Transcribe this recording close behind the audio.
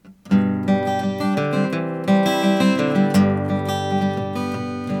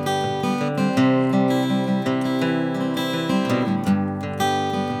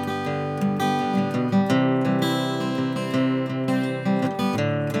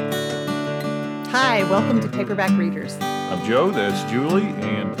Hi, welcome to Paperback Readers. I'm Joe, that's Julie,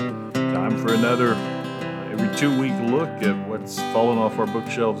 and time for another every 2-week look at what's fallen off our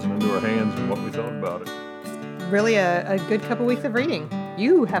bookshelves and into our hands and what we thought about it. Really a good couple weeks of reading.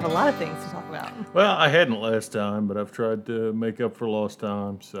 You have a lot of things to talk about. Well, I hadn't last time, but I've tried to make up for lost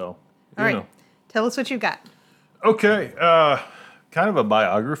time, so, All right, tell us what you got. Okay, kind of a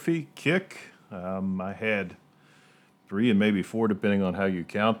biography kick. I had 3 and maybe 4, depending on how you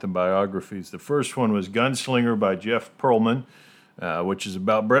count the biographies. The first one was Gunslinger by Jeff Pearlman, which is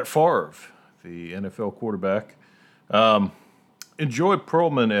about Brett Favre, the NFL quarterback. Enjoyed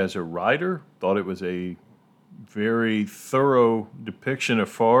Pearlman as a writer. Thought it was a very thorough depiction of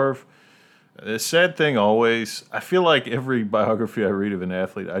Favre. The sad thing always, I feel like every biography I read of an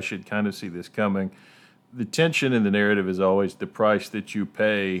athlete, I should kind of see this coming. The tension in the narrative is always the price that you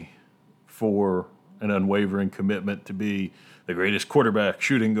pay for an unwavering commitment to be the greatest quarterback,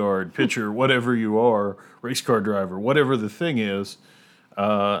 shooting guard, pitcher, whatever you are, race car driver, whatever the thing is,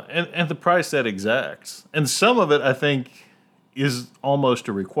 and the price that exacts. And some of it, I think, is almost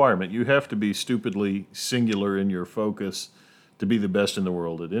a requirement. You have to be stupidly singular in your focus to be the best in the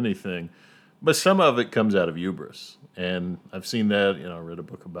world at anything. But some of it comes out of hubris. And I've seen that, I read a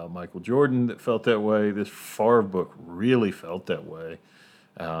book about Michael Jordan that felt that way. This Favre book really felt that way.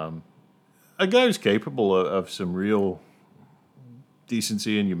 A guy who's capable of some real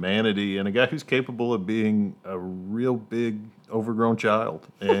decency and humanity, and a guy who's capable of being a real big, overgrown child.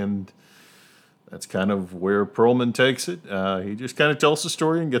 And that's kind of where Pearlman takes it. He just kind of tells the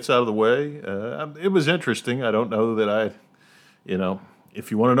story and gets out of the way. It was interesting. I don't know that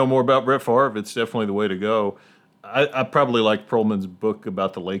if you want to know more about Brett Favre, it's definitely the way to go. I probably like Pearlman's book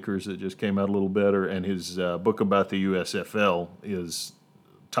about the Lakers that just came out a little better, and his book about the USFL is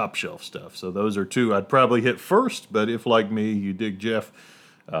top shelf stuff. So those are 2 I'd probably hit first, but if, like me, you dig Jeff,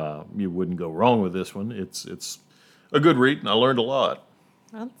 you wouldn't go wrong with this one. It's a good read, and I learned a lot.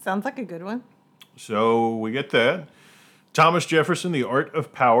 Well, sounds like a good one. So we get that. Thomas Jefferson, The Art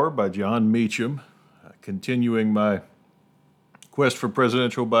of Power by John Meacham, continuing my quest for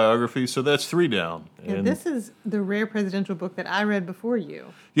presidential biography. So that's 3 down. And this is the rare presidential book that I read before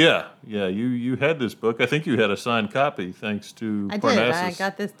you. Yeah. You had this book. I think you had a signed copy thanks to Parnassus. I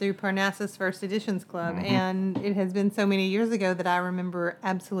got this through Parnassus First Editions Club, and it has been so many years ago that I remember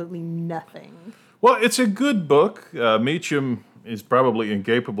absolutely nothing. Well, it's a good book. Meacham is probably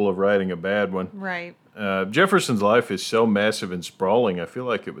incapable of writing a bad one. Right. Jefferson's life is so massive and sprawling, I feel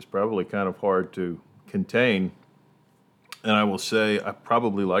like it was probably kind of hard to contain. And I will say I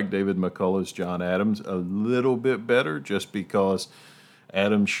probably like David McCullough's John Adams a little bit better just because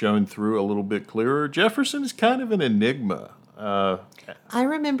Adams shone through a little bit clearer. Jefferson is kind of an enigma. I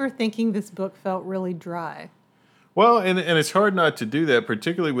remember thinking this book felt really dry. Well, and it's hard not to do that,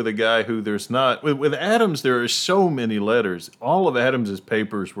 particularly with a guy who there's not... With Adams, there are so many letters. All of Adams's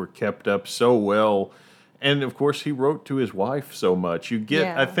papers were kept up so well. And, of course, he wrote to his wife so much. You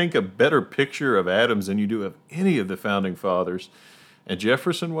get, I think, a better picture of Adams than you do of any of the Founding Fathers. And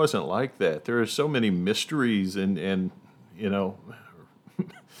Jefferson wasn't like that. There are so many mysteries and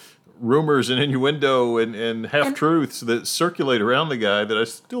rumors and innuendo and half-truths that circulate around the guy that I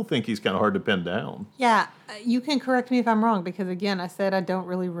still think he's kind of hard to pin down. Yeah, you can correct me if I'm wrong, because, again, I said I don't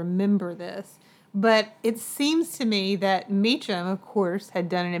really remember this. But it seems to me that Meacham, of course, had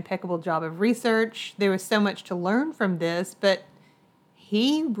done an impeccable job of research. There was so much to learn from this, but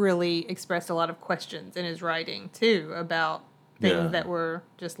he really expressed a lot of questions in his writing, too, about things that were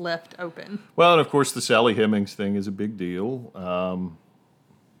just left open. Well, and of course, the Sally Hemings thing is a big deal.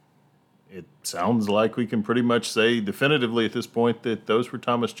 It sounds like we can pretty much say definitively at this point that those were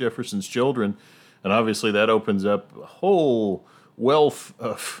Thomas Jefferson's children, and obviously that opens up a whole wealth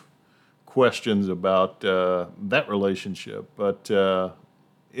of questions about that relationship. But,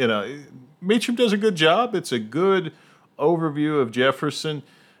 Meacham does a good job. It's a good overview of Jefferson.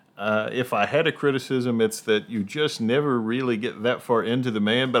 If I had a criticism, it's that you just never really get that far into the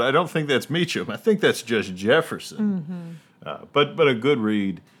man, but I don't think that's Meacham. I think that's just Jefferson. But a good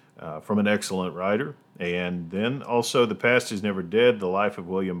read from an excellent writer. And then also The Past is Never Dead, The Life of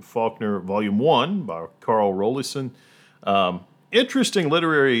William Faulkner, Volume 1 by Carl Rollison. Interesting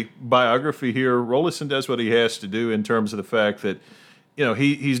literary biography here. Rollison does what he has to do in terms of the fact that,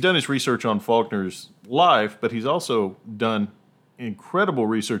 he's done his research on Faulkner's life, but he's also done incredible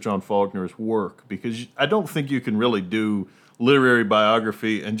research on Faulkner's work, because I don't think you can really do literary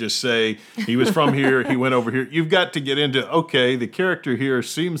biography and just say he was from here, he went over here. You've got to get into, okay, the character here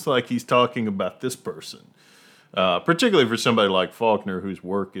seems like he's talking about this person. Particularly for somebody like Faulkner, whose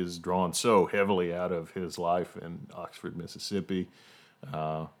work is drawn so heavily out of his life in Oxford, Mississippi.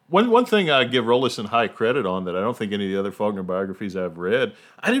 One thing I give Rollison high credit on that I don't think any of the other Faulkner biographies I've read,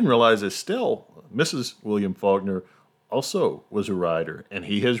 I didn't realize Estelle, Mrs. William Faulkner, also was a writer, and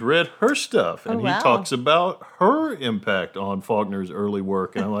he has read her stuff, and Oh, wow. he talks about her impact on Faulkner's early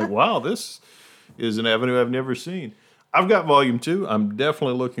work, and I'm like, wow, this is an avenue I've never seen. I've got volume 2. I'm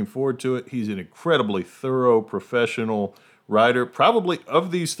definitely looking forward to it. He's an incredibly thorough, professional writer. Probably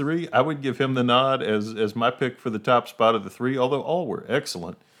of these three, I would give him the nod as my pick for the top spot of the three, although all were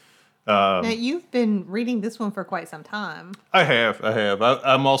excellent. Now, you've been reading this one for quite some time. I have.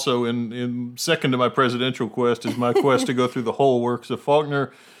 I'm also in second to my presidential quest is my quest to go through the whole works of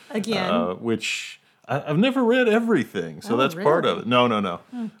Faulkner, Again. which I've never read everything, so Oh, that's part of really? it. No.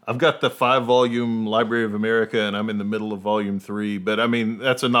 I've got the 5-volume Library of America, and I'm in the middle of volume 3. But I mean,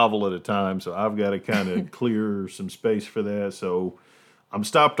 that's a novel at a time, so I've got to kind of clear some space for that. So I'm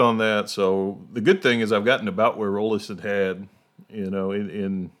stopped on that. So the good thing is I've gotten about where Rollison had,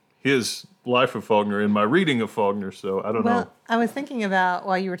 in his life of Faulkner, in my reading of Faulkner. So I don't know. Well, I was thinking about,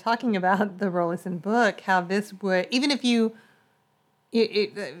 while you were talking about the Rollison book, how this would, even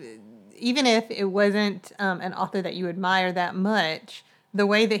if it wasn't an author that you admire that much, the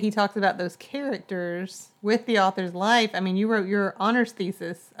way that he talks about those characters with the author's life, I mean, you wrote your honors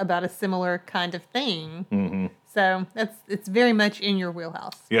thesis about a similar kind of thing. Mm-hmm. So it's very much in your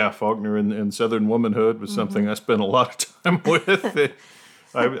wheelhouse. Yeah, Faulkner and Southern Womanhood was something I spent a lot of time with.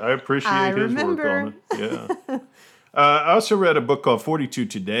 I appreciate his work on it. Yeah. I also read a book called 42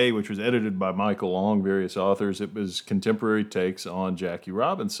 Today, which was edited by Michael Long, various authors. It was contemporary takes on Jackie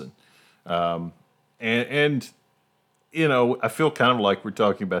Robinson. And I feel kind of like we're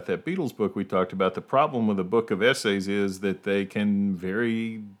talking about that Beatles book we talked about. The problem with a book of essays is that they can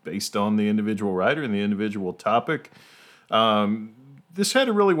vary based on the individual writer and the individual topic. This had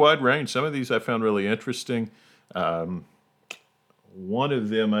a really wide range. Some of these I found really interesting. One of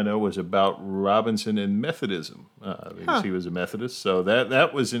them I know was about Robinson and Methodism, because he was a Methodist. So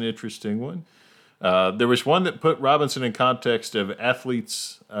that was an interesting one. There was one that put Robinson in context of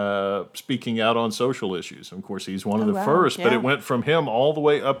athletes speaking out on social issues. Of course, he's one of the wow. first, but Yeah. it went from him all the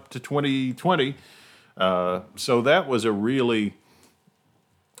way up to 2020. So that was a really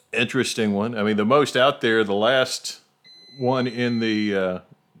interesting one. I mean, the most out there, the last one in the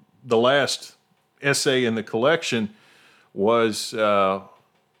last essay in the collection was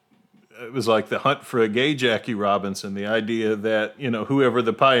it was like the hunt for a gay Jackie Robinson. The idea that whoever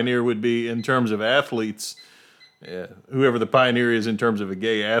the pioneer would be in terms of athletes, whoever the pioneer is in terms of a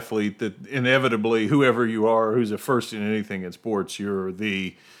gay athlete, that inevitably whoever you are who's a first in anything in sports, you're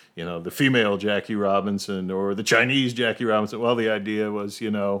the female Jackie Robinson or the Chinese Jackie Robinson. Well, the idea was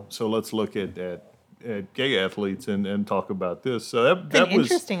so let's look at gay athletes and talk about this. So that An was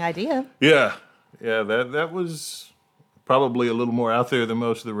interesting idea. yeah that was probably a little more out there than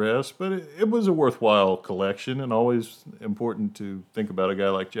most of the rest, but it was a worthwhile collection, and always important to think about a guy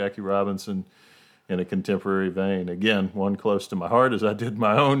like Jackie Robinson in a contemporary vein. Again, one close to my heart, as I did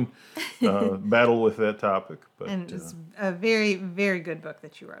my own battle with that topic. But And it's a very, very good book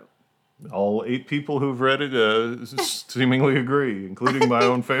that you wrote. all 8 people who've read it seemingly agree, including my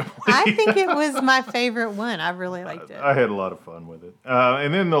own family. I think it was my favorite one. I really liked it. I had a lot of fun with it.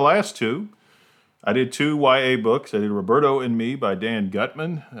 And then the last 2, I did 2 YA books. I did Roberto and Me by Dan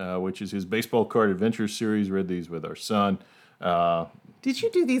Gutman, which is his baseball card adventures series. Read these with our son. Did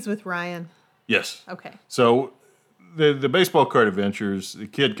you do these with Ryan? Yes. Okay. So the baseball card adventures, the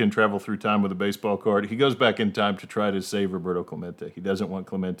kid can travel through time with a baseball card. He goes back in time to try to save Roberto Clemente. He doesn't want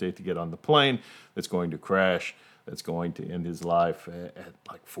Clemente to get on the plane that's going to crash, that's going to end his life at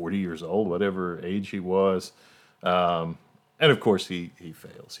like 40 years old, whatever age he was. And of course, he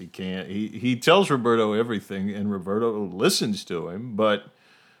fails. He can't. He tells Roberto everything, and Roberto listens to him. But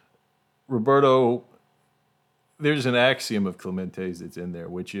Roberto, there's an axiom of Clemente's that's in there,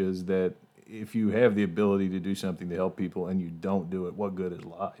 which is that if you have the ability to do something to help people and you don't do it, what good is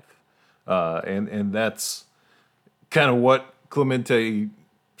life? And that's kind of what Clemente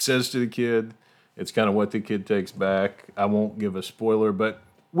says to the kid. It's kind of what the kid takes back. I won't give a spoiler, but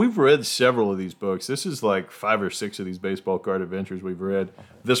we've read several of these books. This is like 5 or 6 of these baseball card adventures we've read.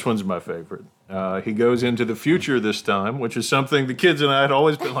 This one's my favorite. He goes into the future this time, which is something the kids and I had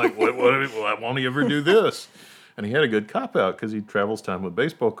always been like, why won't he ever do this? And he had a good cop-out because he travels time with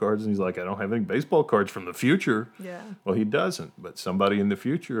baseball cards, and he's like, I don't have any baseball cards from the future. Yeah. Well, he doesn't, but somebody in the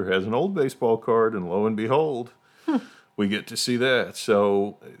future has an old baseball card, and lo and behold, we get to see that.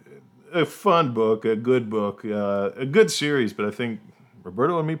 So a fun book, a good series, but I think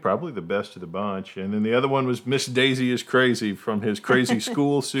Roberto and Me probably the best of the bunch. And then the other one was Miss Daisy is Crazy from his Crazy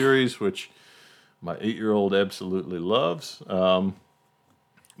School series, which my 8-year-old absolutely loves.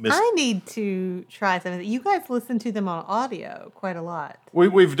 I need to try some of that. You guys listen to them on audio quite a lot.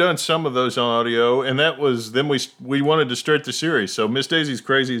 We've done some of those on audio, and that was then we wanted to start the series. So Miss Daisy's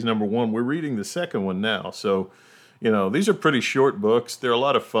Crazy is number one. We're reading the second one now. So, these are pretty short books. They're a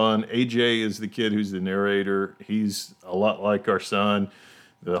lot of fun. AJ is the kid who's the narrator. He's a lot like our son.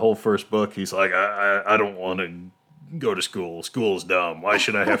 The whole first book, he's like, I don't want to go to school. School's dumb. Why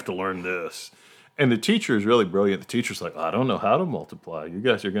should I have to learn this? And the teacher is really brilliant. The teacher's like, I don't know how to multiply. You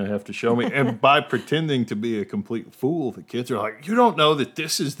guys are going to have to show me. And by pretending to be a complete fool, the kids are like, you don't know that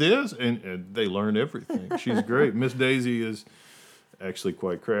this is this? And they learn everything. She's great. Miss Daisy is actually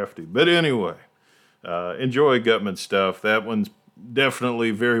quite crafty. But anyway, enjoy Gutman stuff. That one's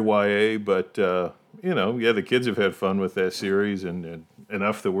definitely very YA, but, the kids have had fun with that series and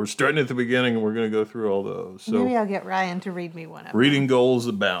enough that we're starting at the beginning and we're going to go through all those. So maybe I'll get Ryan to read me one of them. Reading goals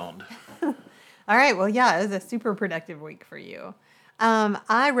abound. All right. Well, yeah, it was a super productive week for you.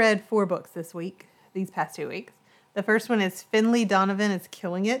 I read 4 books these past 2 weeks. The first one is Finley Donovan is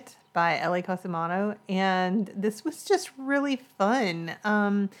Killing It by L.A. Cosimano, and this was just really fun.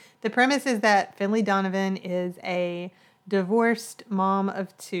 The premise is that Finley Donovan is a divorced mom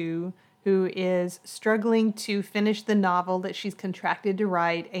of 2 who is struggling to finish the novel that she's contracted to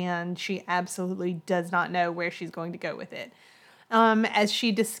write, and she absolutely does not know where she's going to go with it. As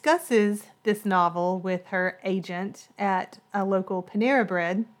she discusses this novel with her agent at a local Panera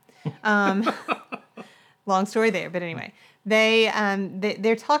Bread, long story there, but anyway,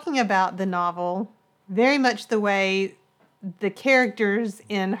 they're talking about the novel very much the way the characters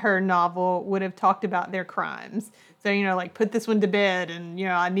in her novel would have talked about their crimes. So, like put this one to bed and,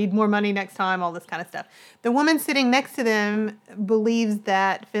 I need more money next time, all this kind of stuff. The woman sitting next to them believes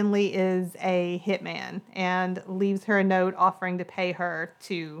that Finley is a hitman and leaves her a note offering to pay her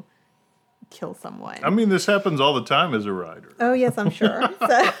to kill someone. I mean, this happens all the time as a writer. Oh, yes, I'm sure.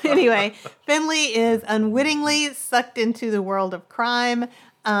 So anyway, Finley is unwittingly sucked into the world of crime.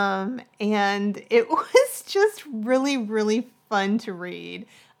 And it was just really, really fun to read.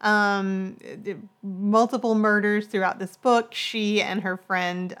 Multiple murders throughout this book. She and her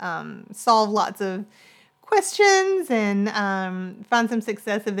friend solve lots of questions and find some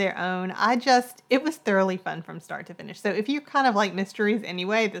success of their own. It was thoroughly fun from start to finish. So if you kind of like mysteries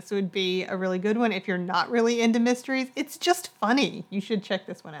anyway, this would be a really good one. If you're not really into mysteries, it's just funny. You should check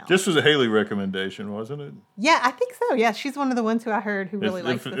this one out. This was a Haley recommendation, wasn't it? Yeah, I think so. Yeah, she's one of the ones who I heard who really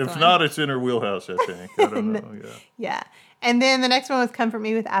likes this one. If not, it's in her wheelhouse, I think. I don't know. Yeah. Yeah. And then the next one was Comfort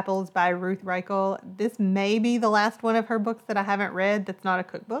Me with Apples by Ruth Reichel. This may be the last one of her books that I haven't read that's not a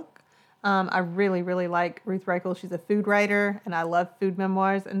cookbook. I really, really like Ruth Reichel. She's a food writer, and I love food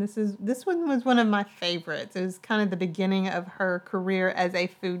memoirs. And this one was one of my favorites. It was kind of the beginning of her career as a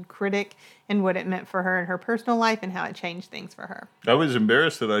food critic and what it meant for her in her personal life and how it changed things for her. I was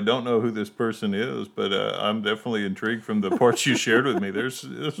embarrassed that I don't know who this person is, but I'm definitely intrigued from the parts you shared with me. This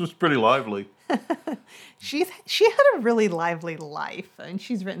was pretty lively. She had a really lively life, and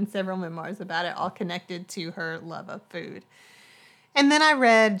she's written several memoirs about it, all connected to her love of food. And then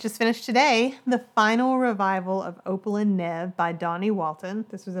I just finished today, The Final Revival of Opal and Neb by Donnie Walton.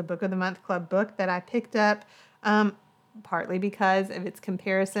 This was a Book of the Month Club book that I picked up partly because of its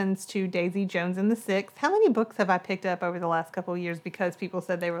comparisons to Daisy Jones and the Six. How many books have I picked up over the last couple of years because people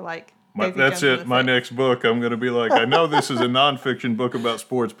said they were like That's it. My next book, I'm going to be like, I know this is a nonfiction book about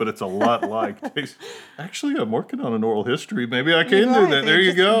sports, but it's a lot like. Actually, I'm working on an oral history. Maybe I can do that. There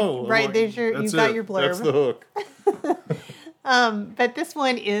you go. Right, you've got your blurb. That's the hook. But this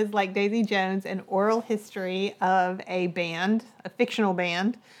one is like Daisy Jones, an oral history of a band, a fictional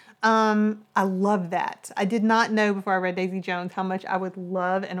band. I love that. I did not know before I read Daisy Jones how much I would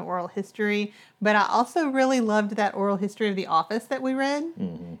love an oral history, but I also really loved that oral history of The Office that we read.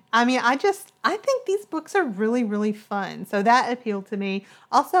 Mm-hmm. I mean, I think these books are really, really fun. So that appealed to me.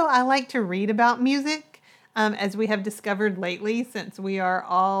 Also, I like to read about music. As we have discovered lately, since we are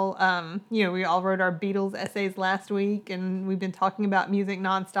all, we all wrote our Beatles essays last week, and we've been talking about music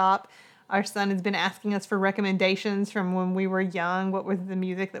nonstop. Our son has been asking us for recommendations from when we were young. What was the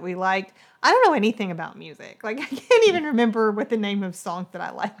music that we liked? I don't know anything about music. Like, I can't even remember what the name of songs that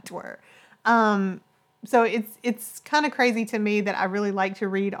I liked were. So it's kind of crazy to me that I really like to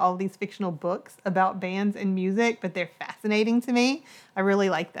read all these fictional books about bands and music, but they're fascinating to me. I really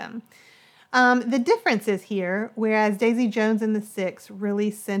like them. The difference is here, whereas Daisy Jones and the Six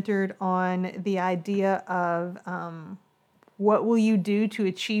really centered on the idea of what will you do to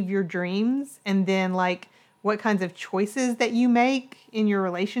achieve your dreams, and then like what kinds of choices that you make in your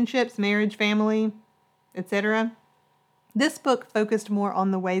relationships, marriage, family, etc. This book focused more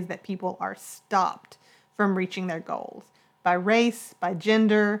on the ways that people are stopped from reaching their goals. by race, by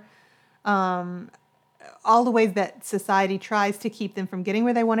gender, all the ways that society tries to keep them from getting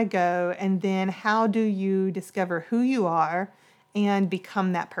where they want to go. And then how do you discover who you are and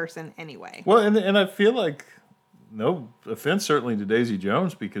become that person anyway? Well, and I feel like, no offense certainly to Daisy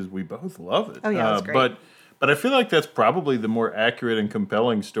Jones, because we both love it. Oh, yeah, it's great. But I feel like that's probably the more accurate and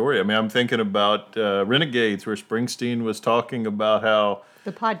compelling story. I mean, I'm thinking about Renegades, where Springsteen was talking about how...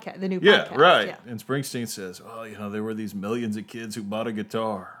 The new yeah, podcast. right. Yeah. And Springsteen says, there were these millions of kids who bought a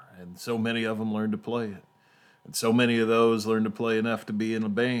guitar, and so many of them learned to play it. And so many of those learned to play enough to be in a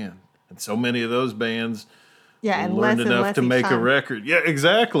band. And so many of those bands and learned less and enough less to each make a time. record. Yeah,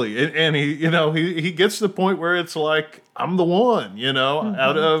 exactly. And he gets to the point where it's like, I'm the one,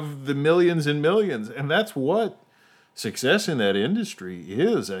 out of the millions and millions. And that's what success in that industry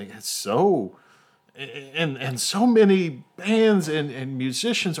is. I mean, it's so... And so many bands and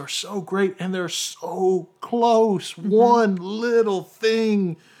musicians are so great, and they're so close. One little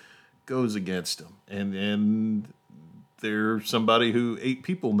thing goes against them, and they're somebody who 8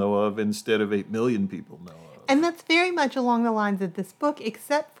 people know of instead of 8 million people know of. And that's very much along the lines of this book,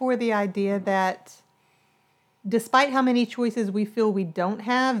 except for the idea that despite how many choices we feel we don't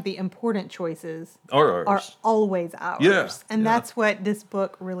have, the important choices Are ours. always ours. Yeah, And yeah. that's what this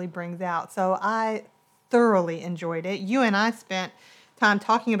book really brings out. So I thoroughly enjoyed it. You and I spent time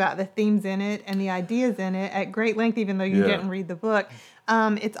talking about the themes in it and the ideas in it at great length, even though you Yeah. didn't read the book.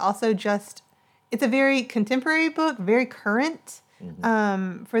 It's also it's a very contemporary book, very current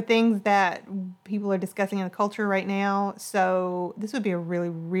for things that people are discussing in the culture right now. So this would be a really,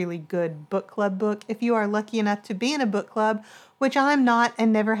 really good book club book if you are lucky enough to be in a book club, which I'm not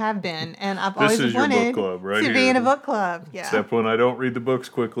and never have been. And I've This always is your book wanted club right to be here. in a book club. Yeah. Except when I don't read the books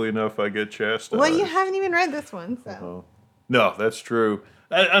quickly enough, I get chastised. Well, you haven't even read this one, so. No, that's true.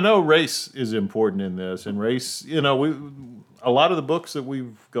 I know race is important in this, and race, a lot of the books that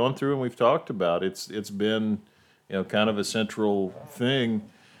we've gone through and we've talked about, it's been, kind of a central thing.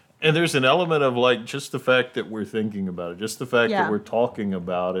 And there's an element of like just the fact that we're thinking about it, just the fact Yeah. that we're talking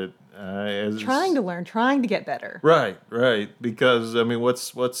about it, as Trying to learn, trying to get better. Right. Because I mean,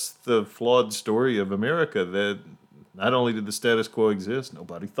 what's the flawed story of America that not only did the status quo exist,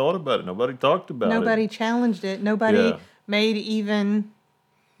 nobody thought about it, nobody talked about it. Nobody challenged it. Nobody Yeah. made even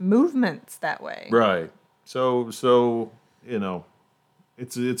movements that way. Right. So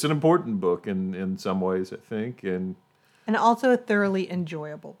it's an important book in some ways, I think, and And also a thoroughly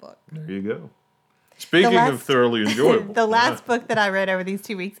enjoyable book. there you go. Speaking last- of thoroughly enjoyable, The last book that I read over these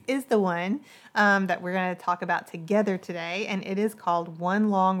 2 weeks is the one that we're going to talk about together today, and it is called One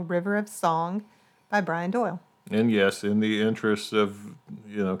Long River of Song by Brian Doyle. And yes, in the interest of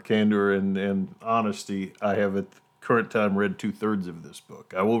candor and honesty, I have at the current time read 2/3 of this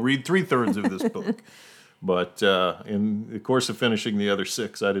book. I will read 3/3 of this book, but in the course of finishing the other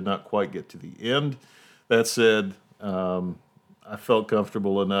 6, I did not quite get to the end. That said, I felt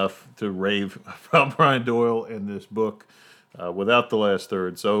comfortable enough to rave about Brian Doyle and this book without the last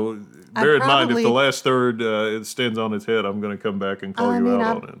third. So bear in mind, if the last third it stands on its head, I'm going to come back and call you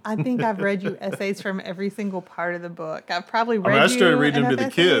out on it. I think I've read you essays from every single part of the book. I've probably read I started reading them to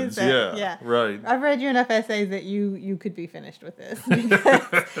enough the essays kids. Yeah, right. I've read you enough essays that you could be finished with this.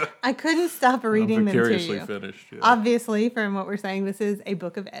 Because I couldn't stop reading them to Vicariously you. finished. Yeah. Obviously, from what we're saying, this is a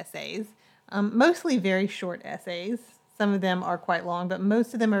book of essays, mostly very short essays. Some of them are quite long, but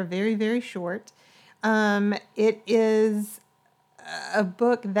most of them are very, very short. It is a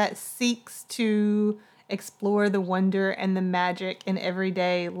book that seeks to explore the wonder and the magic in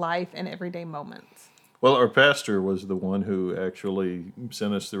everyday life and everyday moments. Well, our pastor was the one who actually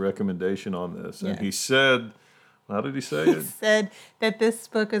sent us the recommendation on this. And Yeah. he said, how did he say He it? said that this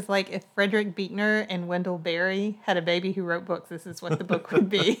book is like if Frederick Buechner and Wendell Berry had a baby who wrote books, this is what the book would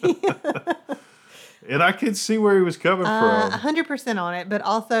be. And I could see where he was coming from. 100% on it, but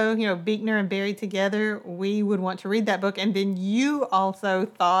also, Buechner and Berry together, we would want to read that book. And then you also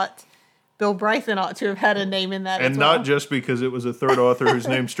thought Bill Bryson ought to have had a name in that And as well. not just because it was a third author whose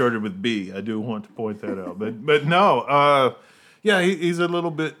name started with B. I do want to point that out. But no, he's a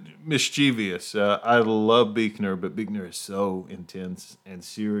little bit mischievous. I love Buechner, but Buechner is so intense and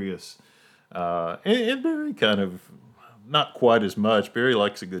serious. And Berry kind of... not quite as much. Barry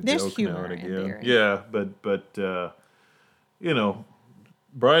likes a good There's joke humor now and in again. Barry. Yeah, but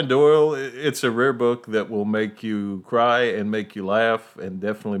Brian Doyle, it's a rare book that will make you cry and make you laugh and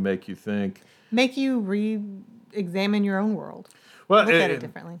definitely make you think. Make you re-examine your own world. Well, Look at it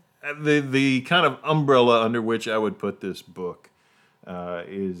differently. The kind of umbrella under which I would put this book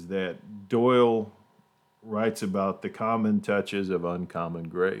is that Doyle writes about the common touches of uncommon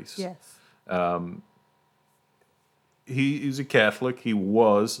grace. Yes. he's a Catholic. He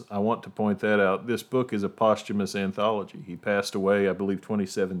was. I want to point that out. This book is a posthumous anthology. He passed away, I believe,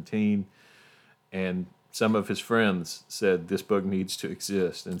 2017, and some of his friends said this book needs to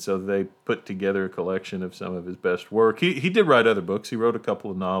exist, and so they put together a collection of some of his best work. He did write other books. He wrote a couple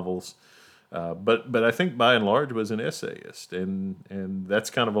of novels, but I think by and large was an essayist, and that's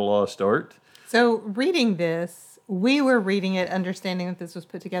kind of a lost art. So reading this, we were reading it, understanding that this was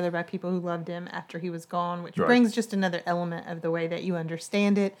put together by people who loved him after he was gone, which brings just another element of the way that you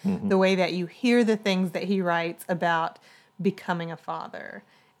understand it, the way that you hear the things that he writes about becoming a father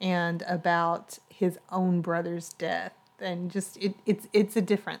and about his own brother's death, and just it's a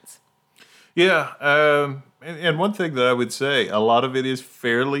difference. Yeah, and one thing that I would say, a lot of it is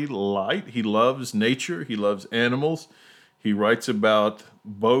fairly light. He loves nature. He loves animals. He writes about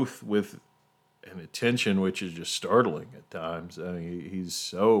both with an attention which is just startling at times. I mean, he's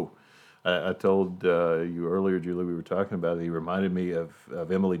so. I told you earlier, Julie, we were talking about it. He reminded me of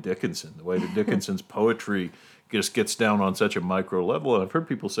Emily Dickinson, the way that Dickinson's poetry just gets down on such a micro level. And I've heard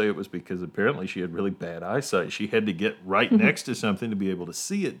people say it was because apparently she had really bad eyesight. She had to get right next to something to be able to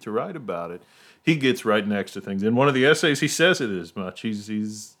see it, to write about it. He gets right next to things. In one of the essays, he says it as much.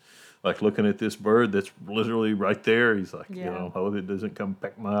 He's like looking at this bird that's literally right there. He's like, hope it doesn't come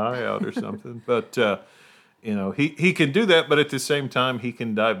peck my eye out or something. But, he can do that, but at the same time, he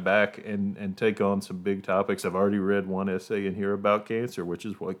can dive back and take on some big topics. I've already read one essay in here about cancer, which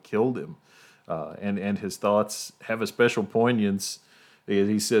is what killed him. And his thoughts have a special poignance.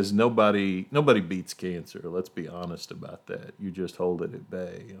 He says, nobody beats cancer. Let's be honest about that. You just hold it at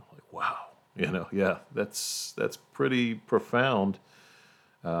bay. Like, wow. That's pretty profound.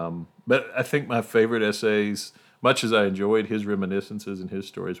 But I think my favorite essays, much as I enjoyed his reminiscences and his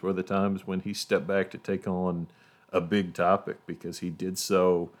stories, were the times when he stepped back to take on a big topic, because he did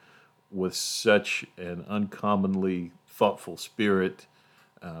so with such an uncommonly thoughtful spirit.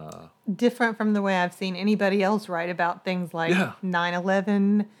 Different from the way I've seen anybody else write about things like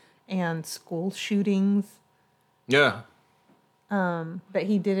 9/11 and school shootings. Yeah. But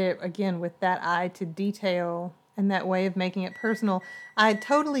he did it, again, with that eye to detail and that way of making it personal. I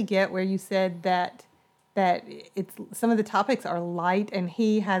totally get where you said that it's some of the topics are light, and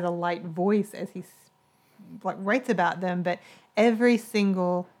he has a light voice as he writes about them, but every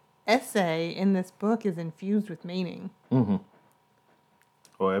single essay in this book is infused with meaning. Mm-hmm.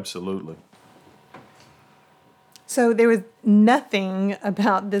 Oh, absolutely. So there was nothing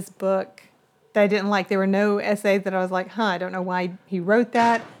about this book that I didn't like. There were no essays that I was like, I don't know why he wrote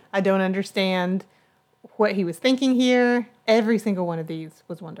that. I don't understand what he was thinking here. Every single one of these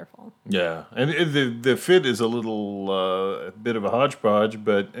was wonderful. Yeah, and the fit is a little a bit of a hodgepodge,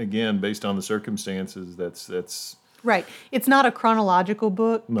 but again, based on the circumstances, that's right. It's not a chronological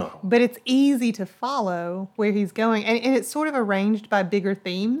book, no, but it's easy to follow where he's going, and it's sort of arranged by bigger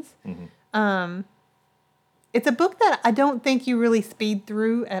themes. Mm-hmm. It's a book that I don't think you really speed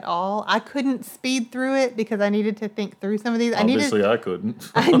through at all. I couldn't speed through it because I needed to think through some of these. Obviously, I couldn't.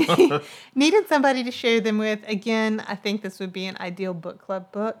 I needed somebody to share them with. Again, I think this would be an ideal book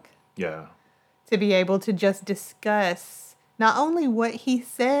club book. Yeah. To be able to just discuss not only what he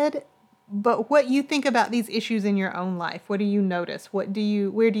said, but what you think about these issues in your own life. What do you notice? Where do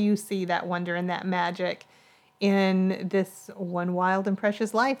you see that wonder and that magic in this one wild and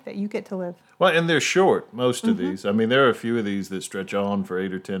precious life that you get to live? Well, and they're short, most of these. I mean, there are a few of these that stretch on for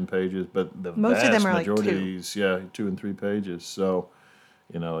 8 or 10 pages, but the most vast of them are majority like 2. of these, 2 and 3 pages. So,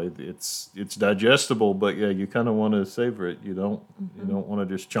 it's digestible, but you kind of want to savor it. You don't want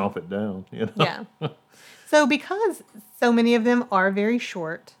to just chomp it down. Yeah. So because so many of them are very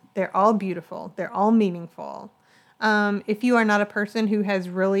short, they're all beautiful, they're all meaningful. If you are not a person who has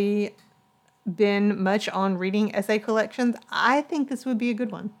really been much on reading essay collections, I think this would be a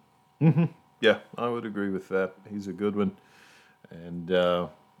good one. Mm-hmm. Yeah, I would agree with that. He's a good one. And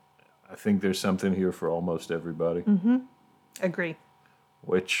I think there's something here for almost everybody. Mm-hmm. Agree.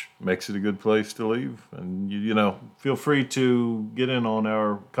 Which makes it a good place to leave. And, feel free to get in on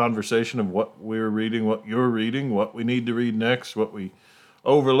our conversation of what we're reading, what you're reading, what we need to read next, what we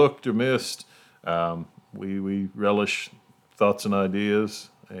overlooked or missed. We relish thoughts and ideas.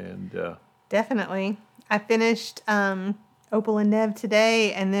 And definitely. I finished Opal and Nev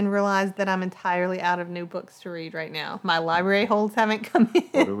today, and then realized that I'm entirely out of new books to read right now. My library holds haven't come in.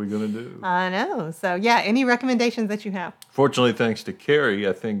 What are we going to do? I know. So, any recommendations that you have? Fortunately, thanks to Carrie,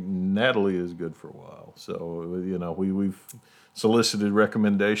 I think Natalie is good for a while. So, we've solicited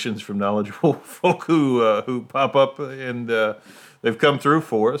recommendations from knowledgeable folk who pop up, and they've come through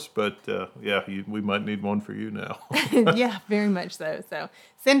for us. But we might need one for you now. Yeah, very much so. So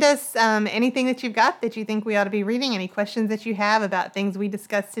send us anything that you've got that you think we ought to be reading, any questions that you have about things we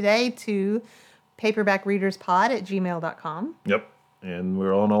discussed today to paperbackreaderspod@gmail.com. Yep. And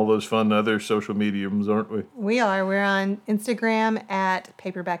we're on all those fun other social mediums, aren't we? We are. We're on Instagram at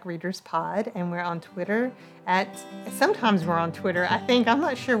paperbackreaderspod, and we're on Twitter sometimes we're on Twitter. I'm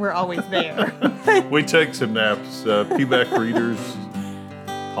not sure we're always there. We take some naps. Paperback Readers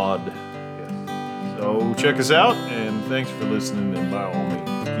Pod. Yes. So check us out, and thanks for listening, and by all means,